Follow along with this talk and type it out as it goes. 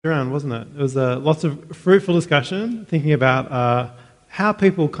Around, wasn't it? It was lots of fruitful discussion, thinking about how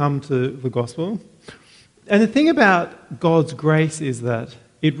people come to the gospel. And the thing about God's grace is that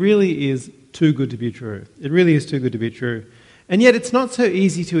it really is too good to be true. It really is too good to be true. And yet it's not so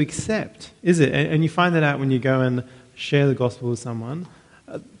easy to accept, is it? And you find that out when you go and share the gospel with someone.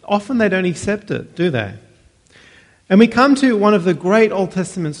 Often they don't accept it, do they? And we come to one of the great Old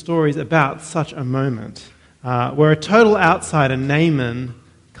Testament stories about such a moment, where a total outsider, Naaman,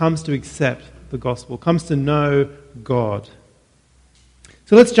 comes to accept the gospel, comes to know God.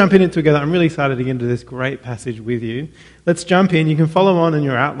 So let's jump in it together. I'm really excited to get into this great passage with you. Let's jump in. You can follow on in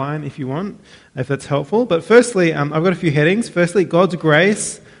your outline if you want, if that's helpful. But firstly, I've got a few headings. Firstly, God's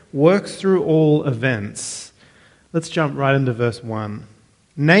grace works through all events. Let's jump right into verse 1.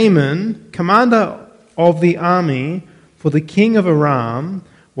 Naaman, commander of the army for the king of Aram,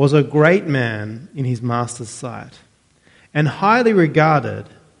 was a great man in his master's sight, and highly regarded,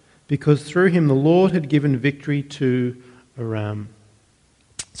 because through him the Lord had given victory to Aram.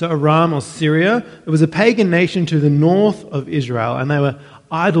 So Aram, or Syria, it was a pagan nation to the north of Israel, and they were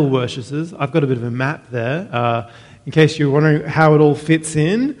idol worshippers. I've got a bit of a map there, in case you're wondering how it all fits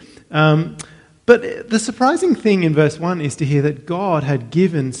in. But the surprising thing in verse 1 is to hear that God had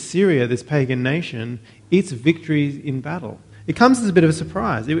given Syria, this pagan nation, its victories in battle. It comes as a bit of a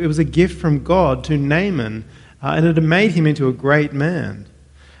surprise. It was a gift from God to Naaman, and it had made him into a great man.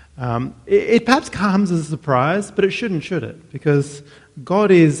 It perhaps comes as a surprise, but it shouldn't, should it? Because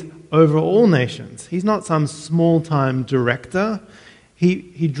God is over all nations. He's not some small-time director.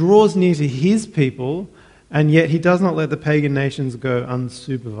 He draws near to his people, and yet he does not let the pagan nations go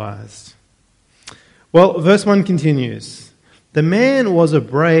unsupervised. Well, verse 1 continues. The man was a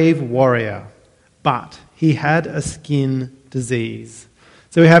brave warrior, but he had a skin disease.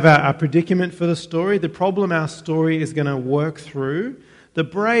 So we have our predicament for the story, the problem our story is going to work through. The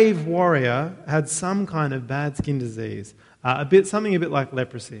brave warrior had some kind of bad skin disease, something a bit like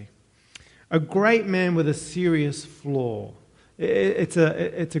leprosy. A great man with a serious flaw. It's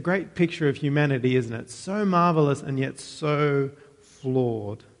a great picture of humanity, isn't it? So marvelous and yet so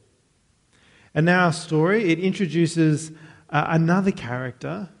flawed. And now our story, it introduces another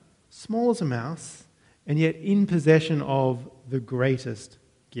character, small as a mouse, and yet in possession of the greatest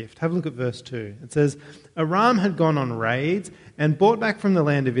gift. Have a look at verse 2. It says, Aram had gone on raids and brought back from the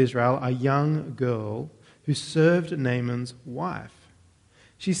land of Israel a young girl who served Naaman's wife.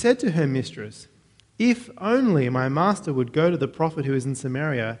 She said to her mistress, if only my master would go to the prophet who is in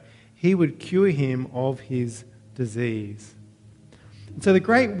Samaria, he would cure him of his disease. And so the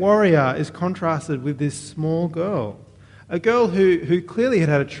great warrior is contrasted with this small girl. A girl who clearly had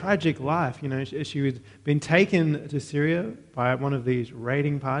had a tragic life. You know, she had been taken to Syria by one of these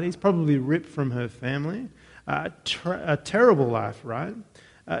raiding parties, probably ripped from her family. A terrible life, right?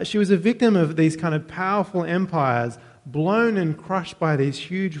 She was a victim of these kind of powerful empires, blown and crushed by these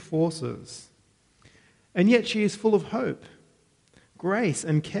huge forces. And yet she is full of hope, grace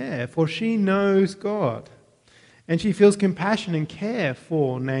and care, for she knows God. And she feels compassion and care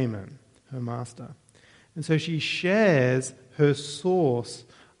for Naaman, her master. And so she shares her source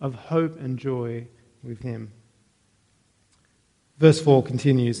of hope and joy with him. Verse 4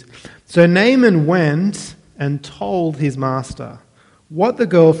 continues. So Naaman went and told his master what the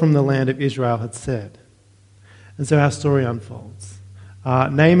girl from the land of Israel had said. And so our story unfolds.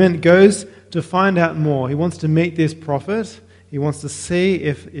 Naaman goes to find out more. He wants to meet this prophet. He wants to see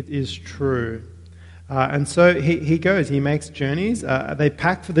if it is true. And so he goes, he makes journeys. They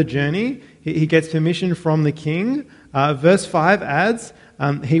pack for the journey. He gets permission from the king. Verse 5 adds,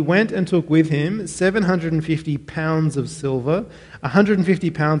 he went and took with him 750 pounds of silver,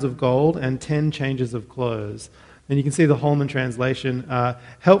 150 pounds of gold, and 10 changes of clothes. And you can see the Holman translation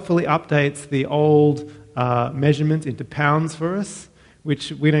helpfully updates the old measurements into pounds for us,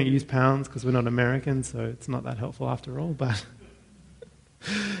 which we don't use pounds because we're not American, so it's not that helpful after all, but...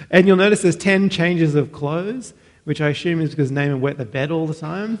 And you'll notice there's 10 changes of clothes, which I assume is because Naaman wet the bed all the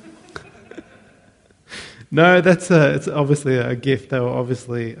time. No, it's obviously a gift. They were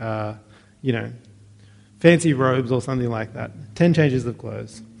obviously, fancy robes or something like that. 10 changes of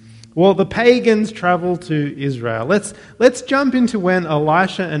clothes. Well, the pagans travel to Israel. Let's jump into when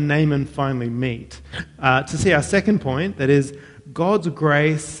Elisha and Naaman finally meet to see our second point, that is, God's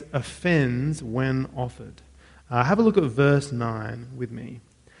grace offends when offered. Have a look at verse 9 with me.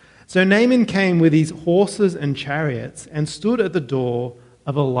 So Naaman came with his horses and chariots and stood at the door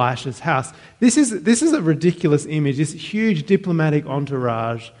of Elisha's house. This is a ridiculous image, this huge diplomatic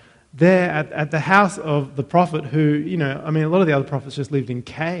entourage there at the house of the prophet who, a lot of the other prophets just lived in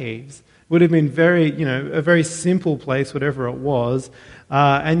caves. would have been a very simple place, whatever it was.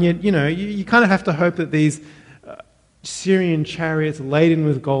 And yet, you kind of have to hope that these Syrian chariots laden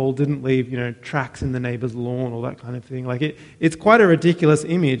with gold didn't leave, tracks in the neighbor's lawn or that kind of thing. Like it's quite a ridiculous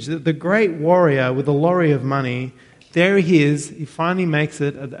image. The great warrior with a lorry of money, there he is. He finally makes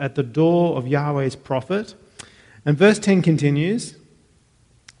it at the door of Yahweh's prophet. And verse 10 continues,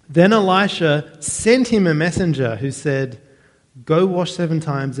 "Then Elisha sent him a messenger who said, 'Go wash 7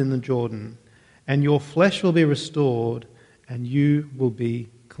 times in the Jordan, and your flesh will be restored, and you will be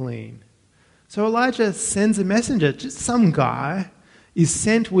clean.'" So Elijah sends a messenger, just some guy is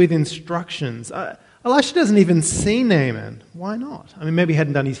sent with instructions. Elisha doesn't even see Naaman. Why not? I mean, maybe he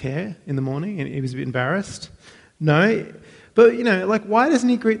hadn't done his hair in the morning and he was a bit embarrassed. No, but why doesn't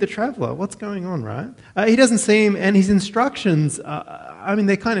he greet the traveller? What's going on, right? He doesn't see him, and his instructions,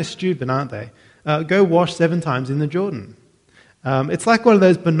 they're kind of stupid, aren't they? Go wash 7 times in the Jordan. It's like one of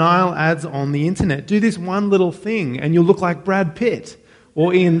those banal ads on the internet. Do this one little thing and you'll look like Brad Pitt.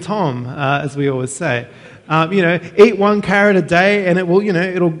 Or Ian Tom, as we always say. Eat 1 carrot a day and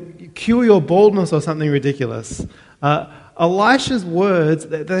it'll cure your baldness or something ridiculous. Elisha's words,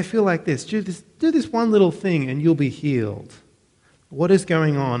 they feel like this. Do this one little thing and you'll be healed. What is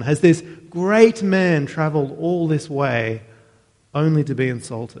going on? Has this great man traveled all this way only to be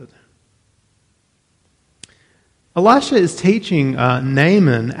insulted? Elisha is teaching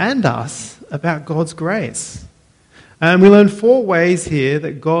Naaman and us about God's grace. And we learn 4 ways here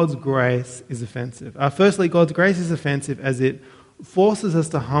that God's grace is offensive. Firstly, God's grace is offensive as it forces us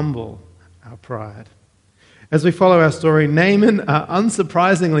to humble our pride. As we follow our story, Naaman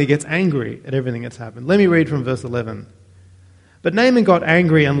unsurprisingly gets angry at everything that's happened. Let me read from verse 11. "But Naaman got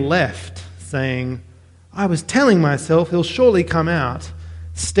angry and left, saying, 'I was telling myself, he'll surely come out,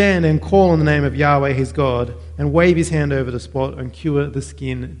 stand and call on the name of Yahweh his God, and wave his hand over the spot and cure the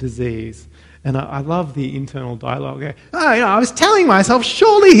skin disease.'" And I love the internal dialogue. I was telling myself,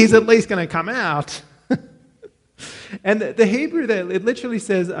 surely he's at least going to come out. And the Hebrew there, it literally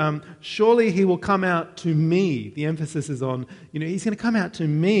says, surely he will come out to me. The emphasis is on, he's going to come out to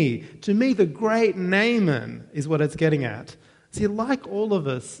me. To me, the great Naaman is what it's getting at. See, like all of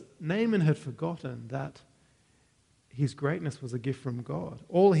us, Naaman had forgotten that his greatness was a gift from God.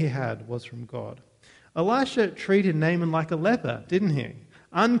 All he had was from God. Elisha treated Naaman like a leper, didn't he?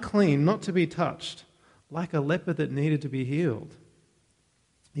 Unclean, not to be touched, like a leper that needed to be healed.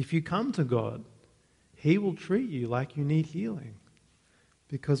 If you come to God, he will treat you like you need healing,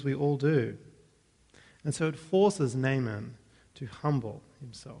 because we all do. And so it forces Naaman to humble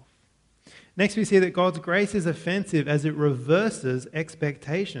himself. Next, we see that God's grace is offensive as it reverses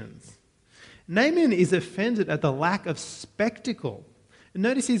expectations. Naaman is offended at the lack of spectacle. And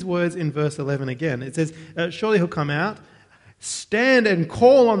notice his words in verse 11 again. It says, surely he'll come out, stand and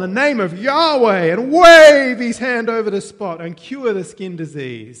call on the name of Yahweh and wave his hand over the spot and cure the skin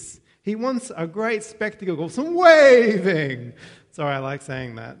disease. He wants a great spectacle, some waving. Sorry, I like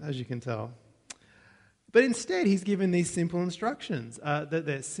saying that, as you can tell. But instead, he's given these simple instructions. That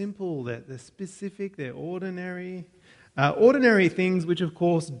they're simple, they're specific, they're ordinary. Ordinary things which, of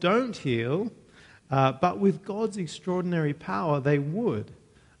course, don't heal, but with God's extraordinary power, they would.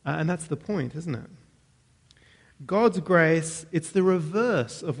 And that's the point, isn't it? God's grace, it's the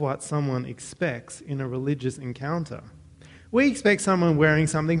reverse of what someone expects in a religious encounter. We expect someone wearing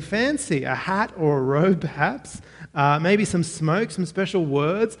something fancy, a hat or a robe perhaps, maybe some smoke, some special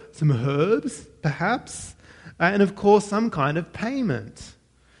words, some herbs perhaps, and of course some kind of payment.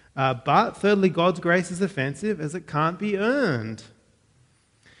 But thirdly, God's grace is offensive as it can't be earned.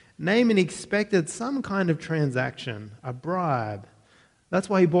 Naaman expected some kind of transaction, a bribe. That's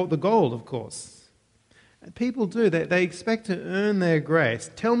why he bought the gold, of course. People do. They expect to earn their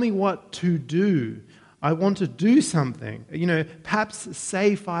grace. Tell me what to do. I want to do something. Perhaps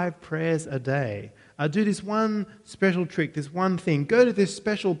say 5 prayers a day. Do this one special trick, this one thing. Go to this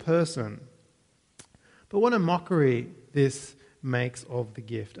special person. But what a mockery this makes of the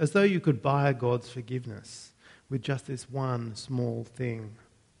gift. As though you could buy God's forgiveness with just this one small thing.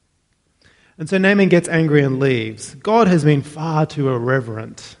 And so Naaman gets angry and leaves. God has been far too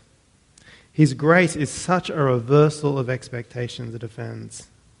irreverent. His grace is such a reversal of expectations it offends.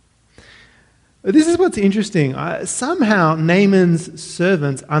 This is what's interesting. Somehow Naaman's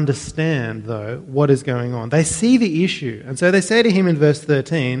servants understand, though, what is going on. They see the issue. And so they say to him in verse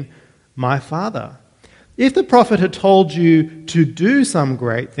 13, "My father, if the prophet had told you to do some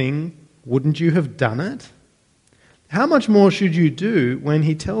great thing, wouldn't you have done it? How much more should you do when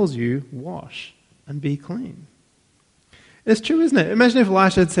he tells you, wash and be clean?" It's true, isn't it? Imagine if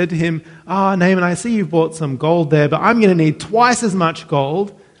Elisha had said to him, Naaman, I see you've bought some gold there, but I'm going to need twice as much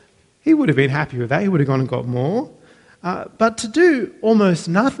gold. he would have been happy with that. He would have gone and got more. But to do almost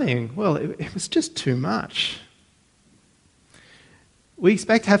nothing, well, it was just too much. We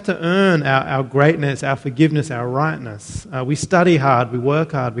expect to have to earn our greatness, our forgiveness, our rightness. We study hard, we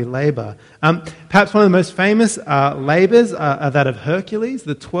work hard, we labour. Perhaps one of the most famous labours are that of Hercules,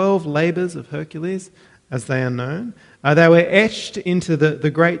 the 12 labours of Hercules, as they are known. They were etched into the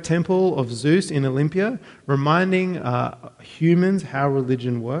great temple of Zeus in Olympia, reminding humans how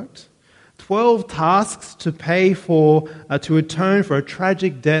religion worked. 12 tasks to pay for, to atone for a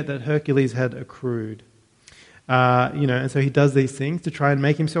tragic debt that Hercules had accrued. And so he does these things to try and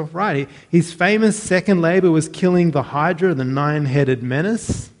make himself right. His famous second labour was killing the Hydra, the 9-headed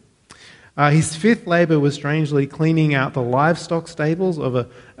menace. His fifth labour was strangely cleaning out the livestock stables of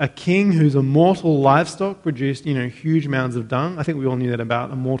a king whose immortal livestock produced, huge amounts of dung. I think we all knew that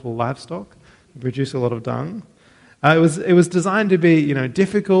about immortal livestock. They produce a lot of dung. It was designed to be,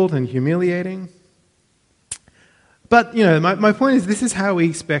 difficult and humiliating. But, my point is this is how we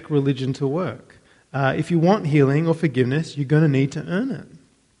expect religion to work. If you want healing or forgiveness, you're going to need to earn it.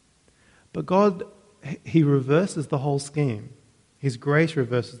 But God, He reverses the whole scheme. His grace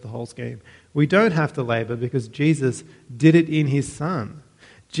reverses the whole scheme. We don't have to labour because Jesus did it in His Son.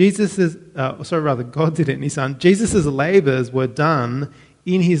 God did it in His Son. Jesus' labours were done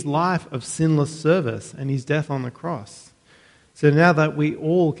in His life of sinless service and His death on the cross. So now that we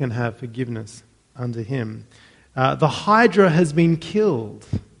all can have forgiveness under Him, the Hydra has been killed.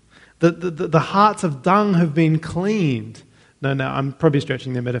 The hearts of dung have been cleaned. No, I'm probably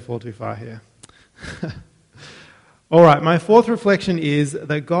stretching the metaphor too far here. All right, my fourth reflection is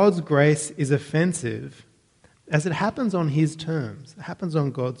that God's grace is offensive as it happens on His terms. It happens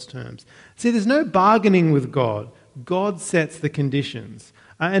on God's terms. See, there's no bargaining with God. God sets the conditions.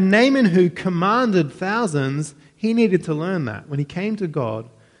 And Naaman, who commanded thousands, he needed to learn that. When he came to God,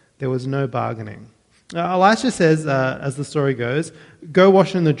 there was no bargaining. Elisha says, as the story goes, go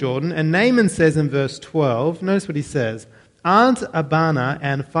wash in the Jordan. And Naaman says in verse 12, notice what he says, aren't Abana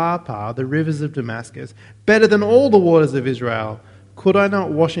and Pharpar, the rivers of Damascus, better than all the waters of Israel? Could I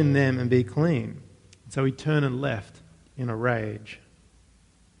not wash in them and be clean? So he turned and left in a rage.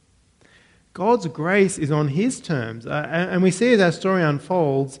 God's grace is on His terms. And we see as our story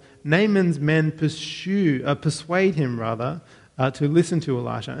unfolds, Naaman's men persuade him to listen to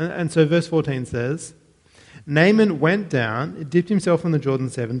Elisha. And so verse 14 says, Naaman went down, dipped himself in the Jordan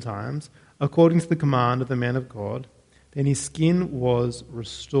 7 times, according to the command of the man of God. Then his skin was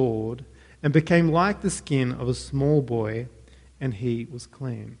restored and became like the skin of a small boy, and he was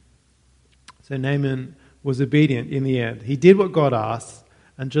clean. So Naaman was obedient in the end. He did what God asked,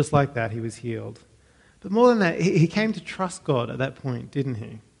 and just like that, he was healed. But more than that, he came to trust God at that point, didn't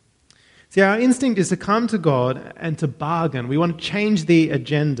he? See, our instinct is to come to God and to bargain. We want to change the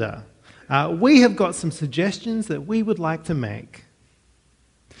agenda. We have got some suggestions that we would like to make.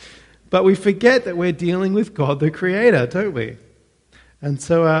 But we forget that we're dealing with God the Creator, don't we? And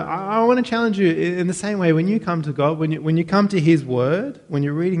so I want to challenge you in the same way when you come to God, when you come to His Word, when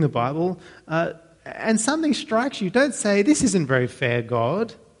you're reading the Bible, and something strikes you, don't say, this isn't very fair,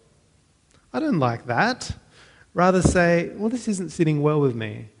 God. I don't like that. Rather say, well, this isn't sitting well with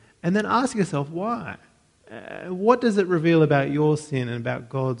me. And then ask yourself, why? What does it reveal about your sin and about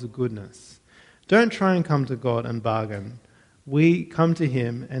God's goodness? Don't try and come to God and bargain. We come to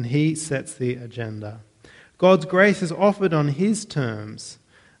Him and He sets the agenda. God's grace is offered on His terms.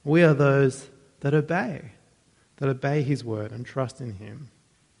 We are those that obey His word and trust in Him.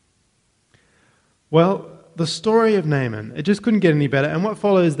 Well, the story of Naaman, it just couldn't get any better. And what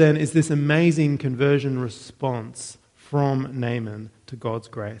follows then is this amazing conversion response from Naaman to God's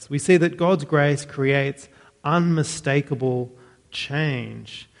grace. We see that God's grace creates unmistakable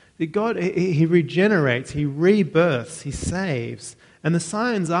change. God, He regenerates, He rebirths, He saves, and the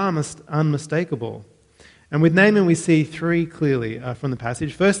signs are unmistakable. And with Naaman we see 3 clearly from the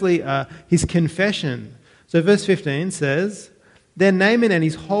passage. Firstly, his confession. So verse 15 says, then Naaman and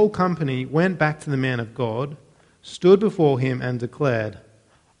his whole company went back to the man of God, stood before him and declared,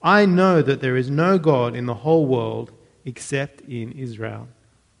 I know that there is no God in the whole world except in Israel.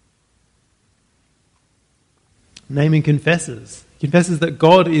 Naaman confesses that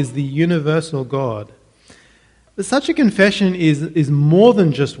God is the universal God. But such a confession is more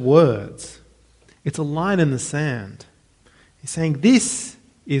than just words. It's a line in the sand. He's saying this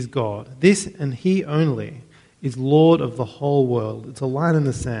is God. This and He only is Lord of the whole world. It's a line in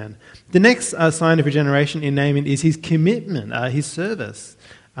the sand. The next sign of regeneration in Naaman is his commitment, his service.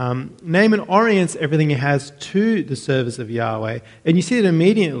 Naaman orients everything he has to the service of Yahweh, and you see it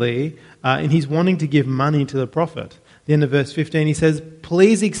immediately in his wanting to give money to the prophet. The the end of verse 15, he says,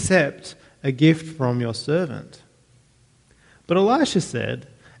 "Please accept a gift from your servant." But Elisha said,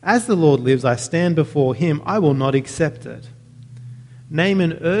 "As the Lord lives, I stand before him, I will not accept it."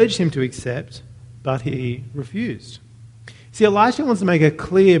 Naaman urged him to accept, but he refused. See, Elisha wants to make a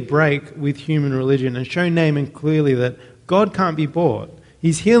clear break with human religion and show Naaman clearly that God can't be bought.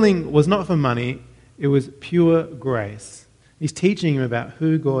 His healing was not for money, it was pure grace. He's teaching him about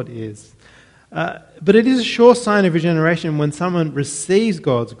who God is. But it is a sure sign of regeneration when someone receives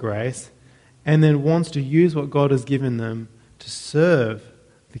God's grace and then wants to use what God has given them to serve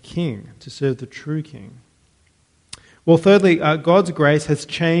the King, to serve the true King. Well, thirdly, God's grace has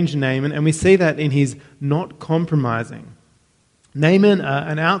changed Naaman, and we see that in his not compromising. Naaman,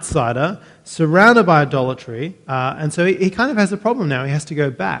 an outsider, surrounded by idolatry, and so he kind of has a problem now. He has to go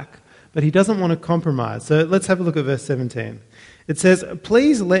back, but he doesn't want to compromise. So let's have a look at verse 17. It says,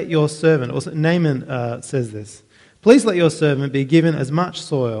 "Please let your servant," or Naaman says this, "Please let your servant be given as much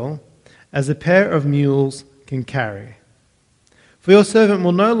soil as a pair of mules can carry. For your servant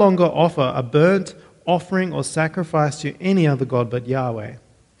will no longer offer a burnt offering or sacrifice to any other god but Yahweh.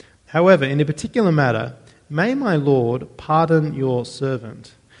 However, in a particular matter, may my Lord pardon your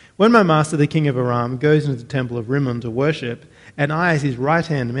servant. When my master, the king of Aram, goes into the temple of Rimmon to worship, and I, as his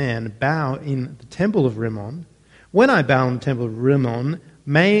right-hand man, bow in the temple of Rimmon, when I bow in the temple of Rimmon,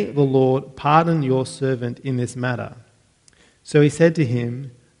 may the Lord pardon your servant in this matter." So he said to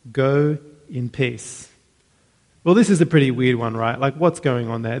him, "Go in peace." Well, this is a pretty weird one, right? Like, what's going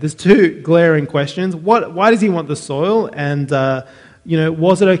on there? There's two glaring questions. Why does he want the soil? And,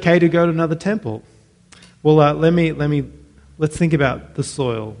 was it okay to go to another temple? Well, let's think about the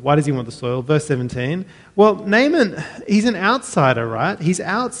soil. Why does he want the soil? Verse 17. Well, Naaman, he's an outsider, right? He's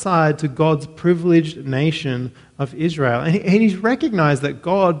outside to God's privileged nation of Israel. And he's recognized that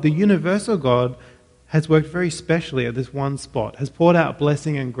God, the universal God, has worked very specially at this one spot, has poured out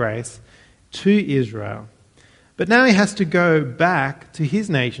blessing and grace to Israel. But now he has to go back to his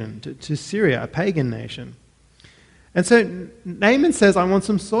nation, to Syria, a pagan nation. And so Naaman says, "I want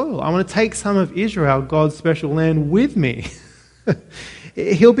some soil. I want to take some of Israel, God's special land, with me."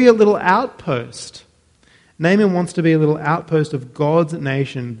 He'll be a little outpost. Naaman wants to be a little outpost of God's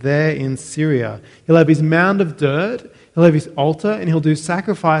nation there in Syria. He'll have his mound of dirt, he'll have his altar, and he'll do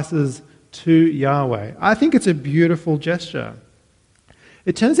sacrifices to Yahweh. I think it's a beautiful gesture.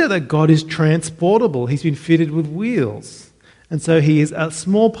 It turns out that God is transportable. He's been fitted with wheels. And so a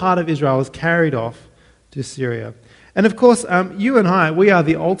small part of Israel is carried off to Syria. And of course, you and I, we are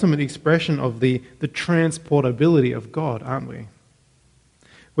the ultimate expression of the transportability of God, aren't we?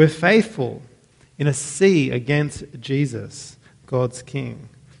 We're faithful in a sea against Jesus, God's King.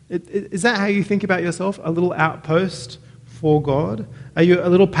 Is that how you think about yourself? A little outpost for God? Are you a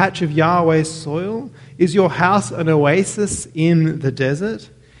little patch of Yahweh's soil? Is your house an oasis in the desert?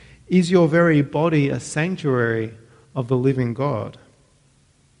 Is your very body a sanctuary of the living God?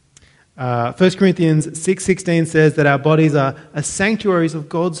 1 Corinthians 6:16 says that our bodies are sanctuaries of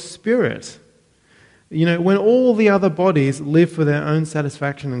God's Spirit. You know, when all the other bodies live for their own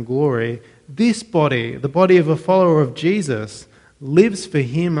satisfaction and glory, this body, the body of a follower of Jesus, lives for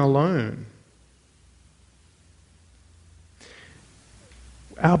Him alone.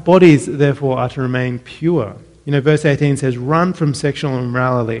 Our bodies, therefore, are to remain pure. You know, verse 18 says, "Run from sexual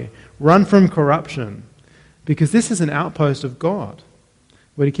immorality, run from corruption," because this is an outpost of God.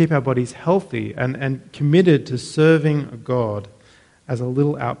 We're to keep our bodies healthy and committed to serving God as a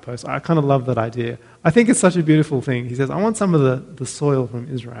little outpost. I kind of love that idea. I think it's such a beautiful thing. He says, I want some of the soil from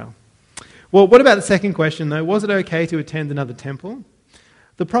Israel. Well, what about the second question, though? Was it okay to attend another temple?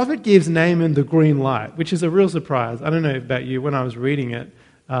 The prophet gives Naaman the green light, which is a real surprise. I don't know about you, when I was reading it,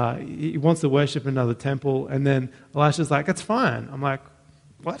 he wants to worship another temple, and then Elisha's like, "It's fine." I'm like,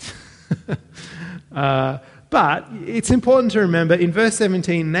 what? But it's important to remember, in verse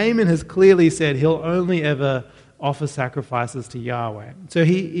 17, Naaman has clearly said he'll only ever offer sacrifices to Yahweh. So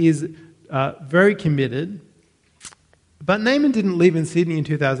he is very committed. But Naaman didn't live in Sydney in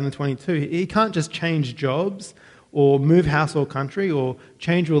 2022. He can't just change jobs or move house or country or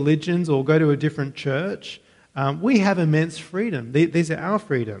change religions or go to a different church. We have immense freedom. These are our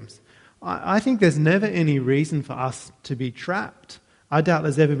freedoms. I think there's never any reason for us to be trapped. I doubt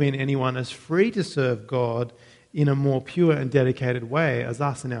there's ever been anyone as free to serve God in a more pure and dedicated way as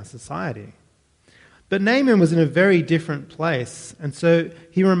us in our society. But Naaman was in a very different place, and so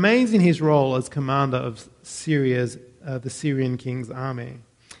he remains in his role as commander of the Syrian king's army.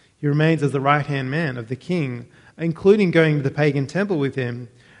 He remains as the right-hand man of the king, including going to the pagan temple with him,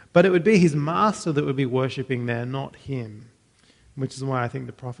 but it would be his master that would be worshipping there, not him, which is why I think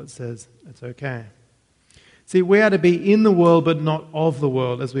the prophet says it's okay. See, we are to be in the world but not of the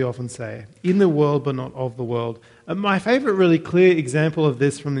world, as we often say. In the world but not of the world. My favourite really clear example of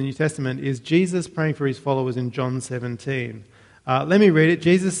this from the New Testament is Jesus praying for his followers in John 17. Let me read it.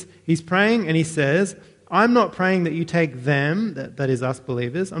 Jesus, he's praying and he says, I'm not praying that you take them, that is us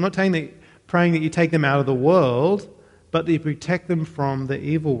believers, I'm not praying that you take them out of the world, but that you protect them from the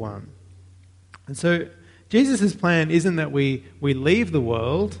evil one. And so Jesus' plan isn't that we leave the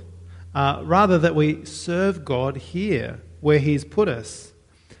world, rather that we serve God here, where he's put us.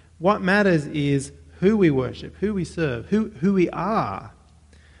 What matters is who we worship, who we serve, who we are.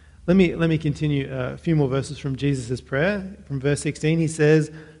 Let me continue a few more verses from Jesus' prayer. From verse 16, he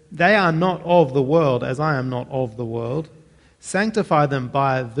says, they are not of the world, as I am not of the world. Sanctify them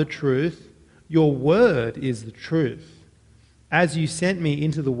by the truth. Your word is the truth. As you sent me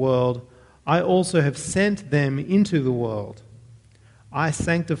into the world, I also have sent them into the world. I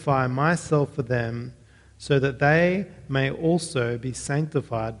sanctify myself for them, so that they may also be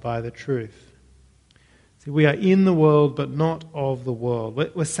sanctified by the truth. See, we are in the world, but not of the world.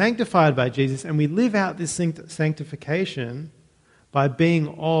 We're sanctified by Jesus, and we live out this sanctification by being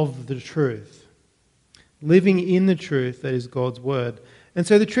of the truth. Living in the truth that is God's word. And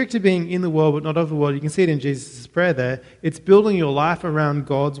so the trick to being in the world, but not of the world, you can see it in Jesus' prayer there, it's building your life around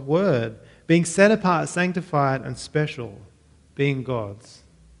God's word. Being set apart, sanctified, and special. Being God's.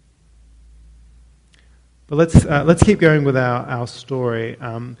 But let's keep going with our story.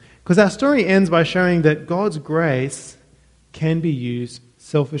 Because our story ends by showing that God's grace can be used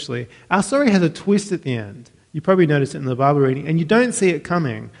selfishly. Our story has a twist at the end. You probably noticed it in the Bible reading, and you don't see it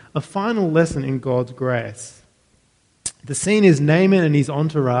coming. A final lesson in God's grace. The scene is Naaman and his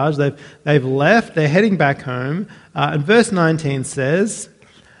entourage. They've left. They're heading back home. And verse 19 says,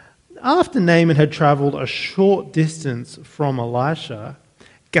 after Naaman had travelled a short distance from Elisha,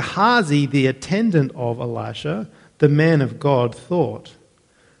 Gehazi, the attendant of Elisha, the man of God, thought,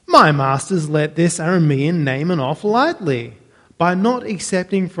 my masters let this Aramean Naaman off lightly by not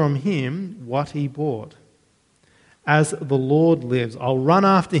accepting from him what he bought. As the Lord lives, I'll run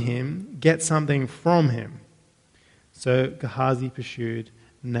after him, get something from him. So Gehazi pursued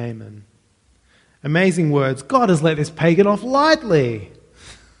Naaman. Amazing words. God has let this pagan off lightly.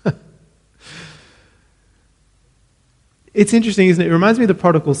 It's interesting, isn't it? It reminds me of the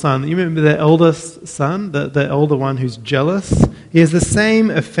prodigal son. You remember the eldest son, the elder one who's jealous? He has the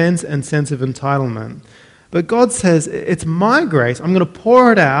same offense and sense of entitlement. But God says, it's my grace. I'm going to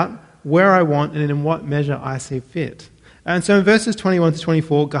pour it out where I want and in what measure I see fit. And so in verses 21 to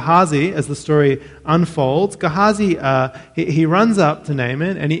 24, Gehazi, as the story unfolds, Gehazi, he runs up to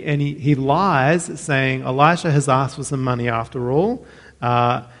Naaman and he lies, saying, Elisha has asked for some money after all.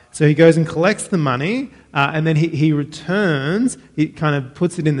 So he goes and collects the money, and then he returns, he kind of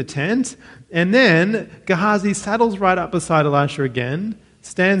puts it in the tent, and then Gehazi saddles right up beside Elisha again,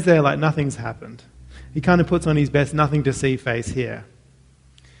 stands there like nothing's happened. He kind of puts on his best nothing to see face here.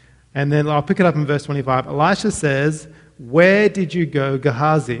 And then I'll pick it up in verse 25. Elisha says, where did you go,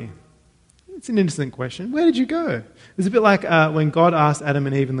 Gehazi? It's an interesting question. Where did you go? It's a bit like when God asked Adam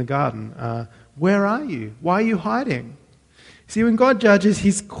and Eve in the garden, where are you? Why are you hiding? See, when God judges,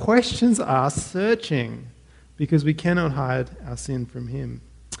 his questions are searching because we cannot hide our sin from him.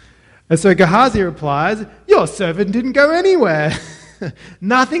 And so Gehazi replies, your servant didn't go anywhere.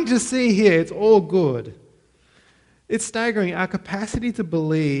 Nothing to see here. It's all good. It's staggering. Our capacity to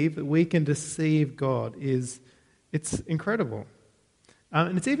believe that we can deceive God it's incredible.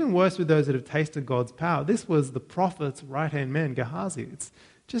 And it's even worse with those that have tasted God's power. This was the prophet's right-hand man, Gehazi. It's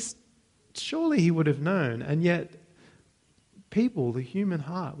just, surely he would have known. And yet, people, the human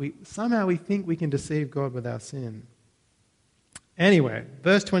heart, somehow we think we can deceive God with our sin. Anyway,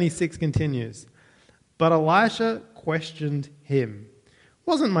 verse 26 continues. But Elisha questioned him.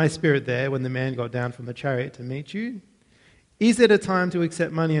 Wasn't my spirit there when the man got down from the chariot to meet you? Is it a time to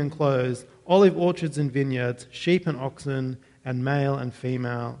accept money and clothes, olive orchards and vineyards, sheep and oxen, and male and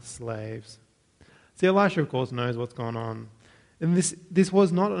female slaves? See, Elisha, of course, knows what's going on. And this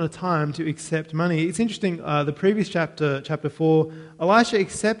was not a time to accept money. It's interesting, the previous chapter 4, Elisha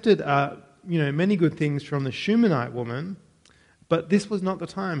accepted many good things from the Shunammite woman, but this was not the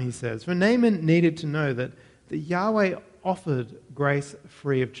time, he says. For Naaman needed to know that Yahweh offered grace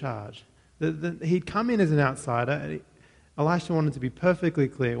free of charge. He'd come in as an outsider, and Elisha wanted to be perfectly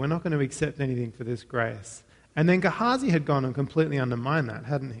clear, we're not going to accept anything for this grace. And then Gehazi had gone and completely undermined that,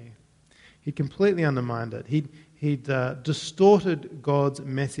 hadn't he? He completely undermined it. He'd distorted God's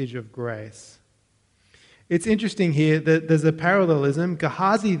message of grace. It's interesting here that there's a parallelism.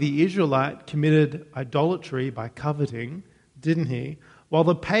 Gehazi, the Israelite, committed idolatry by coveting, didn't he? while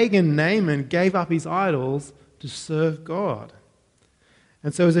the pagan Naaman gave up his idols to serve God.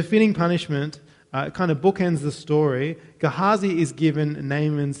 And so as a fitting punishment, it kind of bookends the story. Gehazi is given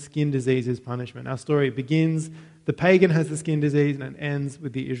Naaman's skin disease as punishment. Our story begins, the pagan has the skin disease, and it ends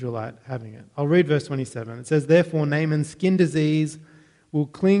with the Israelite having it. I'll read verse 27. It says, "Therefore Naaman's skin disease will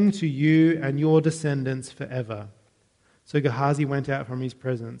cling to you and your descendants forever." So Gehazi went out from his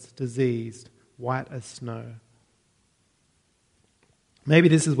presence, diseased, white as snow. Maybe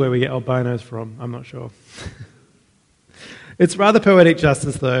this is where we get albinos from, I'm not sure. It's rather poetic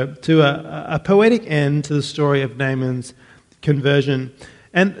justice, though, to a poetic end to the story of Naaman's conversion.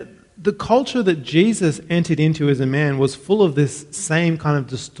 And the culture that Jesus entered into as a man was full of this same kind of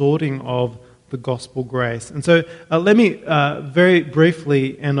distorting of the gospel grace. And so let me very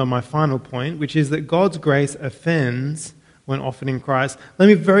briefly end on my final point, which is that God's grace offends when offered in Christ. Let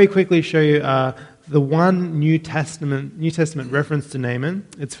me very quickly show you the one New Testament reference to Naaman.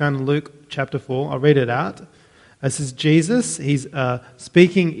 It's found in Luke chapter 4. I'll read it out. This is Jesus. He's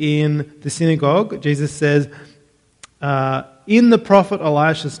speaking in the synagogue. Jesus says, "In the prophet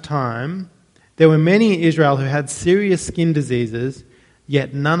Elisha's time, there were many in Israel who had serious skin diseases,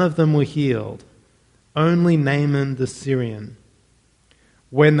 yet none of them were healed, only Naaman the Syrian."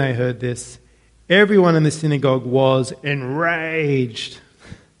 When they heard this, everyone in the synagogue was enraged.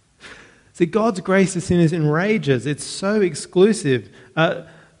 See, God's grace to sinners enrages. It's so exclusive.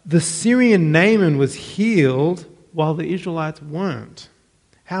 The Syrian Naaman was healed while the Israelites weren't.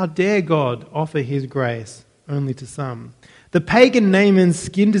 How dare God offer his grace only to some? The pagan Naaman's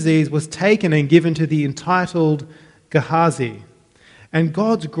skin disease was taken and given to the entitled Gehazi. And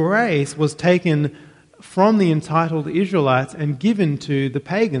God's grace was taken from the entitled Israelites and given to the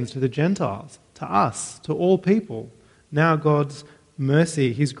pagans, to the Gentiles, to us, to all people. Now God's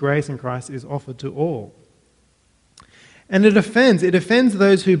mercy, his grace in Christ is offered to all. And it offends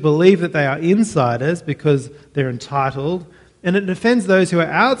those who believe that they are insiders because they're entitled, and it offends those who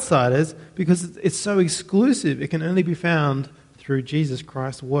are outsiders because it's so exclusive. It can only be found through Jesus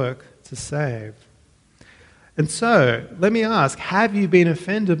Christ's work to save. And so, let me ask, have you been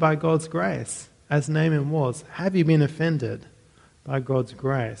offended by God's grace, as Naaman was? Have you been offended by God's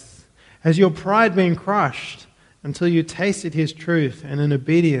grace? Has your pride been crushed until you tasted his truth and in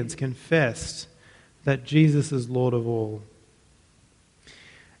obedience confessed that Jesus is Lord of all?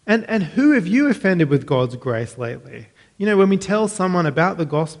 And who have you offended with God's grace lately? You know, when we tell someone about the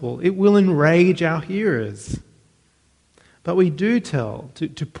gospel, it will enrage our hearers. But we do tell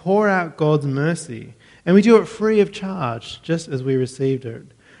to pour out God's mercy. And we do it free of charge, just as we received it.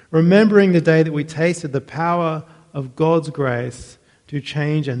 Remembering the day that we tasted the power of God's grace to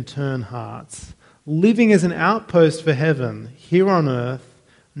change and turn hearts. Living as an outpost for heaven, here on earth,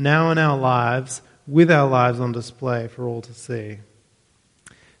 now in our lives, with our lives on display for all to see.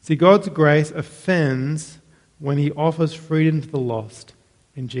 See, God's grace offends when he offers freedom to the lost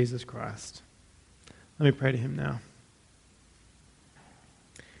in Jesus Christ. Let me pray to him now.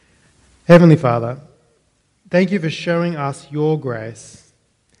 Heavenly Father, thank you for showing us your grace.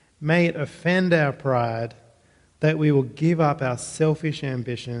 May it offend our pride that we will give up our selfish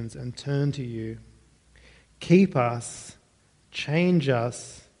ambitions and turn to you. Keep us, change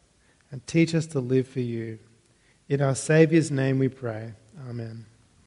us, and teach us to live for you. In our Saviour's name we pray. Amen.